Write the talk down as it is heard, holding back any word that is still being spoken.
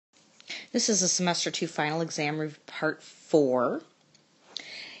This is a Semester 2 Final Exam Review Part 4.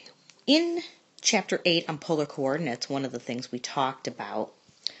 In Chapter 8 on polar coordinates, one of the things we talked about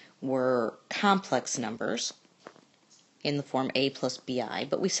were complex numbers in the form a plus bi,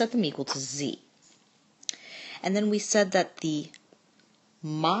 but we set them equal to z. And then we said that the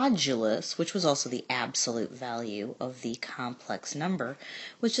modulus, which was also the absolute value of the complex number,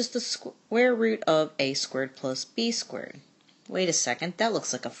 was just the square root of a squared plus b squared. Wait a second, that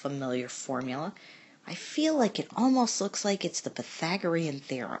looks like a familiar formula. I feel like it almost looks like it's the Pythagorean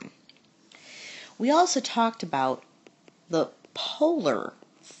theorem. We also talked about the polar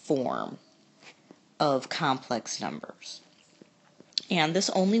form of complex numbers. And this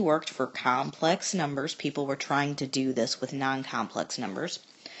only worked for complex numbers. People were trying to do this with non-complex numbers.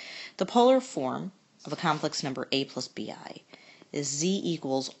 The polar form of a complex number a plus bi is z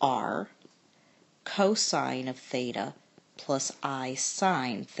equals r cosine of theta plus I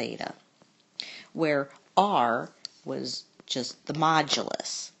sine theta, where r was just the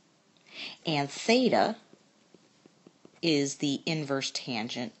modulus, and theta is the inverse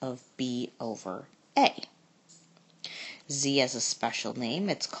tangent of b over a. Z has a special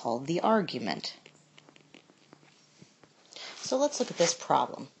name. It's called the argument. So let's look at this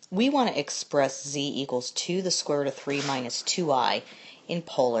problem. We want to express z equals 2 to the square root of 3 minus 2i in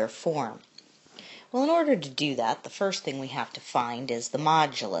polar form. Well, in order to do that, the first thing we have to find is the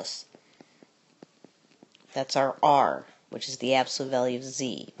modulus. That's our r, which is the absolute value of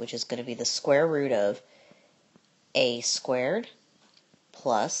z, which is going to be the square root of a squared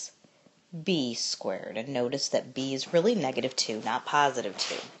plus b squared. And notice that b is really negative 2, not positive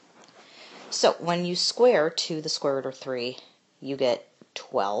 2. So when you square 2 to the square root of 3, you get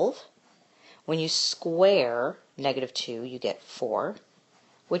 12. When you square negative 2, you get 4,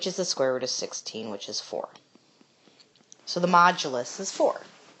 which is the square root of 16, which is 4. So the modulus is 4.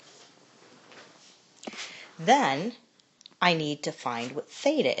 Then I need to find what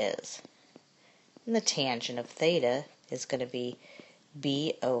theta is. And the tangent of theta is going to be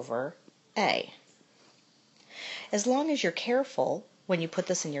b over a. As long as you're careful when you put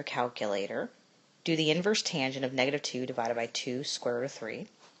this in your calculator, do the inverse tangent of negative 2 divided by 2 square root of 3.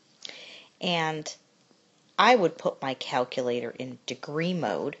 And I would put my calculator in degree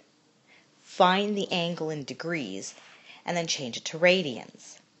mode, find the angle in degrees, and then change it to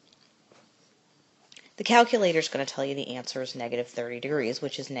radians. The calculator is going to tell you the answer is negative 30 degrees,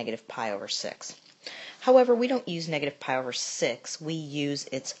 which is negative pi over 6. However, we don't use negative pi over 6. We use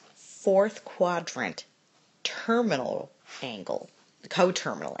its fourth quadrant terminal angle, the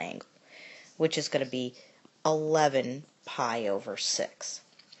coterminal angle, which is going to be 11 pi over 6.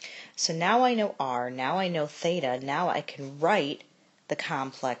 So now I know r, now I know theta, now I can write the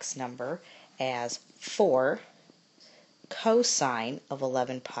complex number as 4 cosine of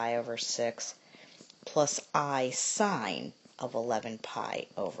 11 pi over 6 plus I sine of 11 pi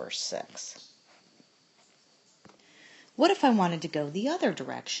over 6. What if I wanted to go the other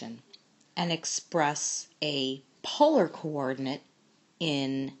direction and express a polar coordinate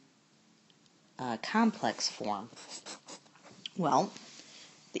in complex form? Well,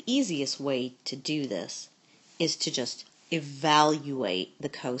 the easiest way to do this is to just evaluate the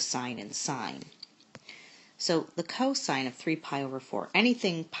cosine and sine. So the cosine of 3 pi over 4,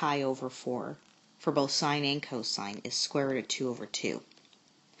 anything pi over 4 for both sine and cosine is square root of 2 over 2.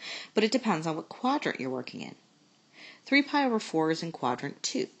 But it depends on what quadrant you're working in. 3 pi over 4 is in quadrant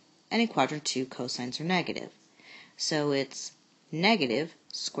 2, and in quadrant 2 cosines are negative. So it's negative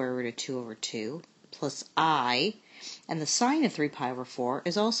square root of 2 over 2 plus I, and the sine of 3 pi over 4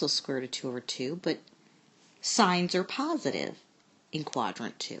 is also square root of 2 over 2, but signs are positive in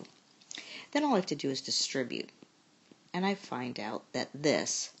quadrant 2. Then all I have to do is distribute, and I find out that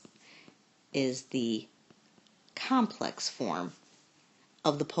this is the complex form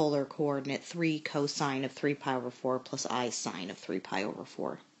of the polar coordinate 3 cosine of 3 pi over 4 plus I sine of 3 pi over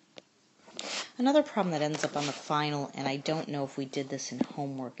 4. Another problem that ends up on the final, and I don't know if we did this in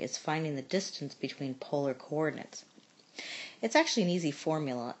homework, is finding the distance between polar coordinates. It's actually an easy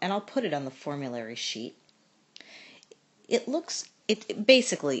formula, and I'll put it on the formulary sheet.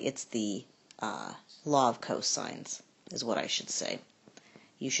 Basically it's the law of cosines, is what I should say.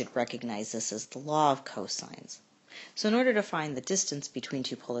 You should recognize this as the law of cosines. So in order to find the distance between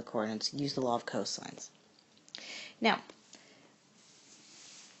two polar coordinates, use the law of cosines. Now,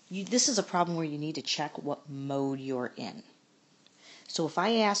 this is a problem where you need to check what mode you're in. So if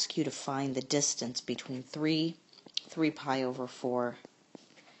I ask you to find the distance between 3 pi over 4,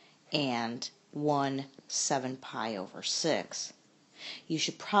 and 1, 7 pi over 6, you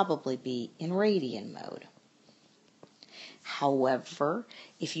should probably be in radian mode. However,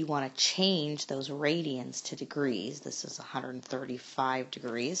 if you want to change those radians to degrees, this is 135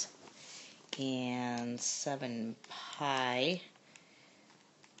 degrees, and 7 pi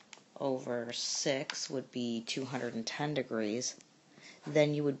over 6 would be 210 degrees,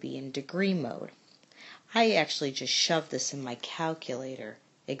 then you would be in degree mode. I actually just shoved this in my calculator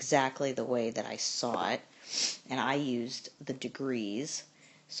exactly the way that I saw it, and I used the degrees.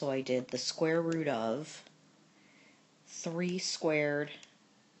 So I did the square root of 3 squared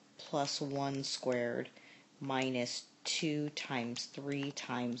plus 1 squared minus 2 times 3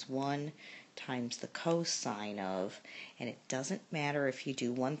 times 1 times the cosine of, and it doesn't matter if you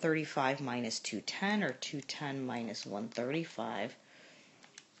do 135 minus 210 or 210 minus 135,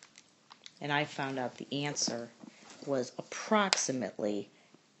 and I found out the answer was approximately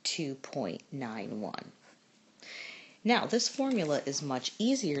 2.91. Now, this formula is much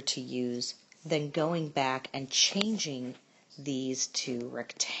easier to use than going back and changing these to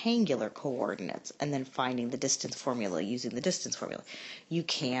rectangular coordinates and then finding the distance formula using the distance formula. You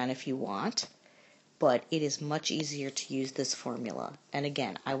can if you want, but it is much easier to use this formula. And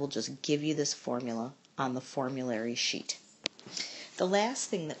again, I will just give you this formula on the formulary sheet. The last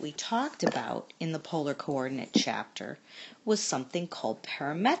thing that we talked about in the polar coordinate chapter was something called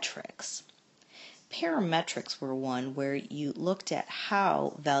parametrics. Parametrics were one where you looked at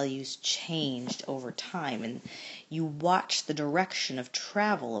how values changed over time, and you watched the direction of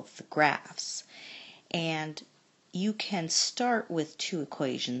travel of the graphs. And you can start with two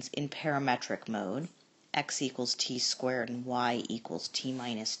equations in parametric mode, x equals t squared and y equals t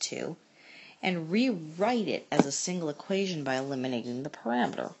minus 2, and rewrite it as a single equation by eliminating the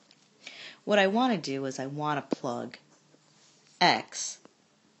parameter. What I want to do is I want to plug x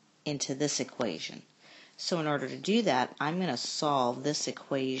into this equation. So in order to do that, I'm going to solve this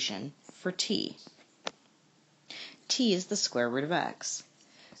equation for t. T is the square root of x.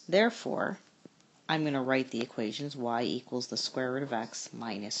 Therefore, I'm going to write the equations y equals the square root of x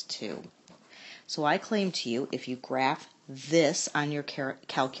minus 2. So I claim to you, if you graph this on your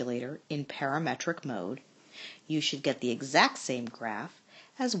calculator in parametric mode, you should get the exact same graph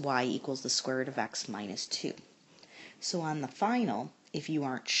as y equals the square root of x minus 2. So on the final, if you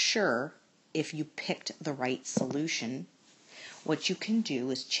aren't sure if you picked the right solution, what you can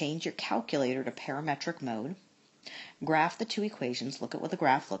do is change your calculator to parametric mode, graph the two equations, look at what the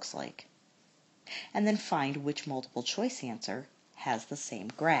graph looks like, and then find which multiple choice answer has the same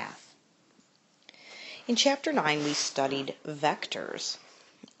graph. In Chapter 9, we studied vectors,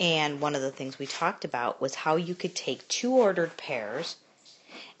 and one of the things we talked about was how you could take two ordered pairs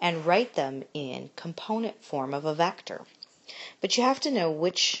and write them in component form of a vector. But you have to know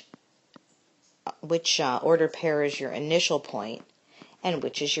which ordered pair is your initial point and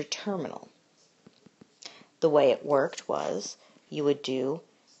which is your terminal. The way it worked was you would do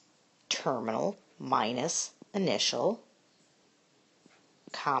terminal minus initial,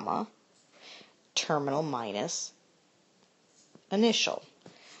 comma, terminal minus initial.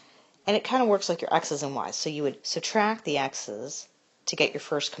 And it kind of works like your x's and y's. So you would subtract the x's to get your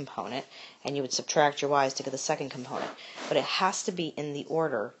first component, and you would subtract your y's to get the second component. But it has to be in the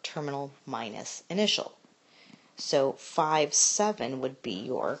order terminal minus initial. So 5, 7 would be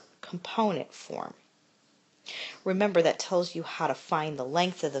your component form. Remember, that tells you how to find the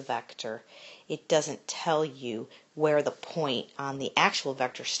length of the vector. It doesn't tell you where the point on the actual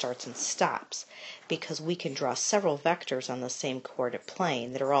vector starts and stops, because we can draw several vectors on the same coordinate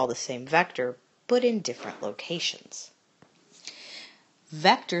plane that are all the same vector, but in different locations.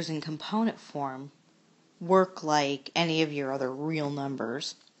 Vectors in component form work like any of your other real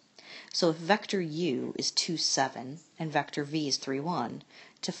numbers. So if vector u is 2, 7, and vector v is 3, 1,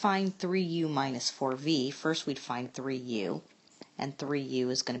 to find 3u minus 4v, first we'd find 3u, and 3u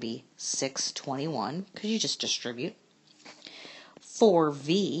is going to be 6, 21, because you just distribute.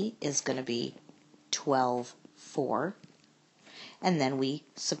 4v is going to be 12, 4, and then we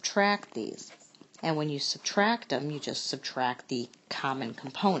subtract these. And when you subtract them, you just subtract the common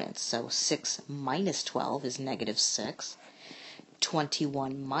components. So 6 minus 12 is negative 6.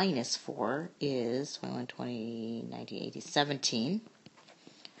 21 minus 4 is 21, 20, 90, 80, 17.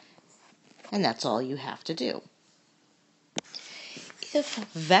 And that's all you have to do. If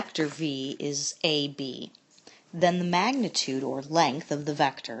vector v is ab, then the magnitude or length of the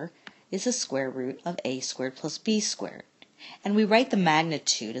vector is the square root of a squared plus b squared. And we write the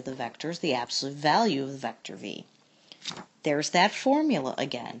magnitude of the vector as the absolute value of the vector v. There's that formula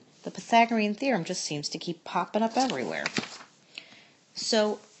again. The Pythagorean theorem just seems to keep popping up everywhere.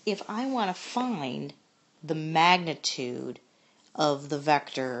 So if I want to find the magnitude of the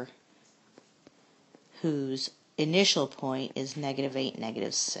vector whose initial point is -8,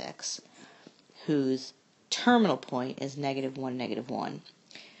 -6, whose terminal point is -1, -1.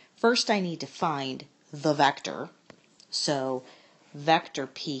 First, I need to find the vector. So vector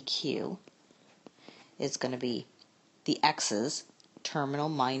PQ is going to be the x's, terminal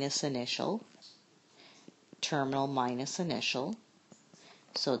minus initial, terminal minus initial.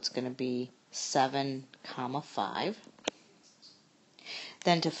 So it's going to be 7, 5.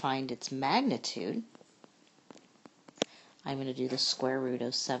 Then to find its magnitude, I'm going to do the square root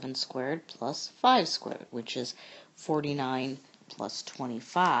of 7 squared plus 5 squared, which is 49 plus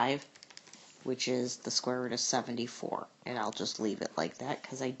 25, which is the square root of 74. And I'll just leave it like that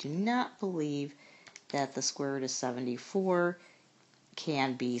because I do not believe that the square root of 74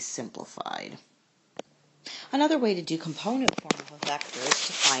 can be simplified. Another way to do component form of a vector is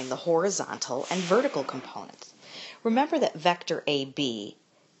to find the horizontal and vertical components. Remember that vector AB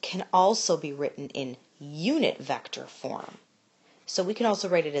can also be written in unit vector form. So we can also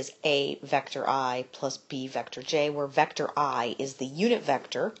write it as A vector I plus B vector J, where vector I is the unit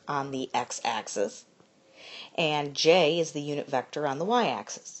vector on the x-axis, and J is the unit vector on the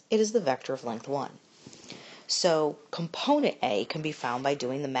y-axis. It is the vector of length 1. So component A can be found by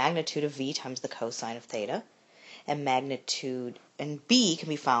doing the magnitude of V times the cosine of theta, and B can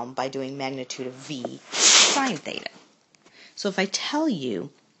be found by doing magnitude of V sine theta. So if I tell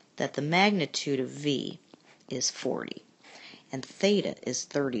you that the magnitude of V is 40 and theta is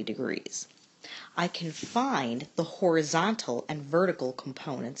 30 degrees, I can find the horizontal and vertical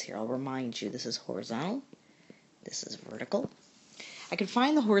components. Here, I'll remind you, this is horizontal, this is vertical. I can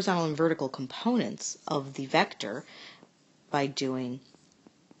find the horizontal and vertical components of the vector by doing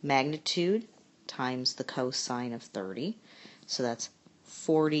magnitude times the cosine of 30. So that's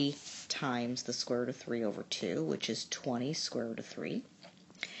 40 times the square root of 3 over 2, which is 20 square root of 3.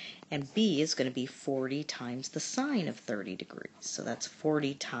 And B is going to be 40 times the sine of 30 degrees. So that's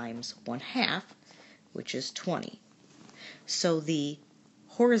 40 times 1/2, which is 20. So the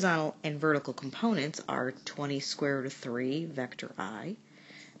horizontal and vertical components are 20 square root of 3 vector I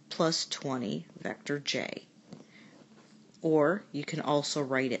plus 20 vector J. Or you can also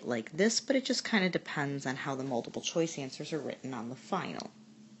write it like this, but it just kind of depends on how the multiple choice answers are written on the final.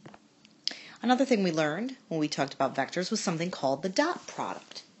 Another thing we learned when we talked about vectors was something called the dot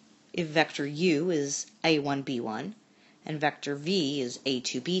product. If vector U is A1, B1, and vector V is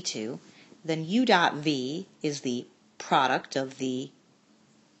A2, B2, then U dot V is the product of the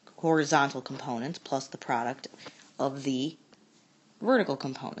horizontal components plus the product of the vertical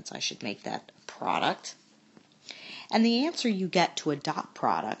components. I should make that product. And the answer you get to a dot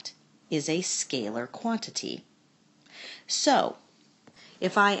product is a scalar quantity. So,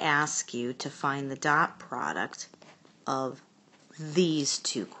 if I ask you to find the dot product of these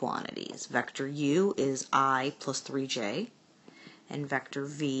two quantities, vector U is I plus 3j, and vector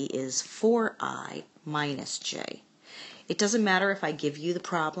V is 4I minus j. It doesn't matter if I give you the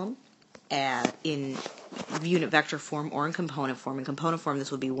problem in unit vector form or in component form. In component form,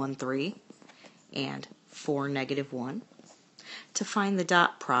 this would be 1, 3, and 4, -1. To find the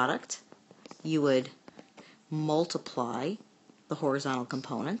dot product, you would multiply the horizontal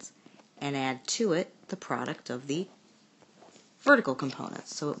components and add to it the product of the vertical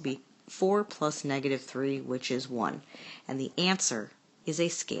components. So it would be 4 plus -3, which is 1. And the answer is a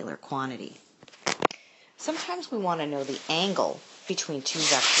scalar quantity. Sometimes we want to know the angle between two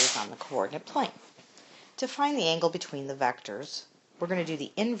vectors on the coordinate plane. To find the angle between the vectors, we're going to do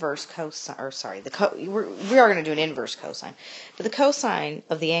the inverse cosine, or sorry, we are going to do an inverse cosine. But the cosine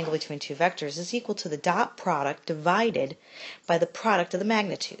of the angle between two vectors is equal to the dot product divided by the product of the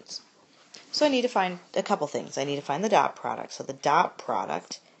magnitudes. So I need to find a couple things. I need to find the dot product. So the dot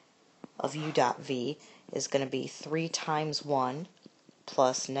product of U dot V is going to be 3 times 1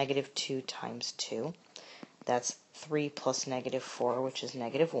 plus -2 times 2. That's 3 plus -4, which is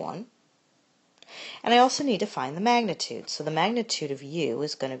 -1. And I also need to find the magnitude. So the magnitude of U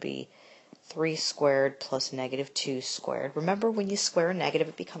is going to be 3 squared plus -2 squared. Remember, when you square a negative,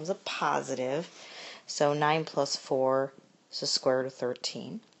 it becomes a positive. So 9 plus 4 is the square root of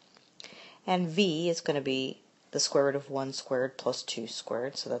 13. And V is going to be the square root of 1 squared plus 2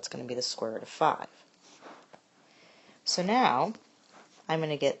 squared. So that's going to be the square root of 5. So now I'm going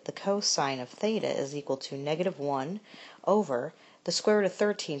to get the cosine of theta is equal to -1 over the square root of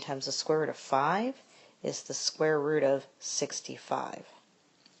 13 times the square root of 5 is the square root of 65.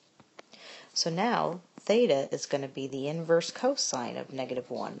 So now theta is going to be the inverse cosine of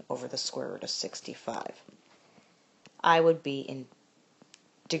 -1 over the square root of 65. I would be in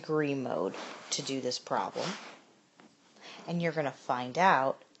degree mode to do this problem, and you're going to find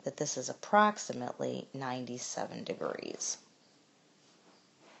out that this is approximately 97 degrees.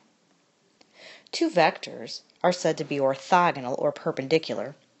 Two vectors are said to be orthogonal or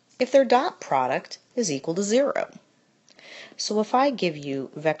perpendicular if their dot product is equal to 0. So if I give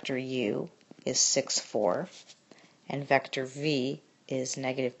you vector u is 6, 4, and vector v is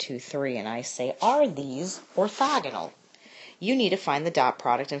negative 2, 3, and I say, are these orthogonal? You need to find the dot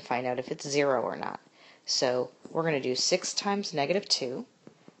product and find out if it's 0 or not. So we're going to do 6 times negative 2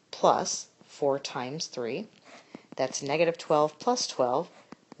 plus 4 times 3. That's negative 12 plus 12,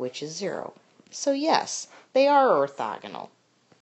 which is 0. So yes, they are orthogonal.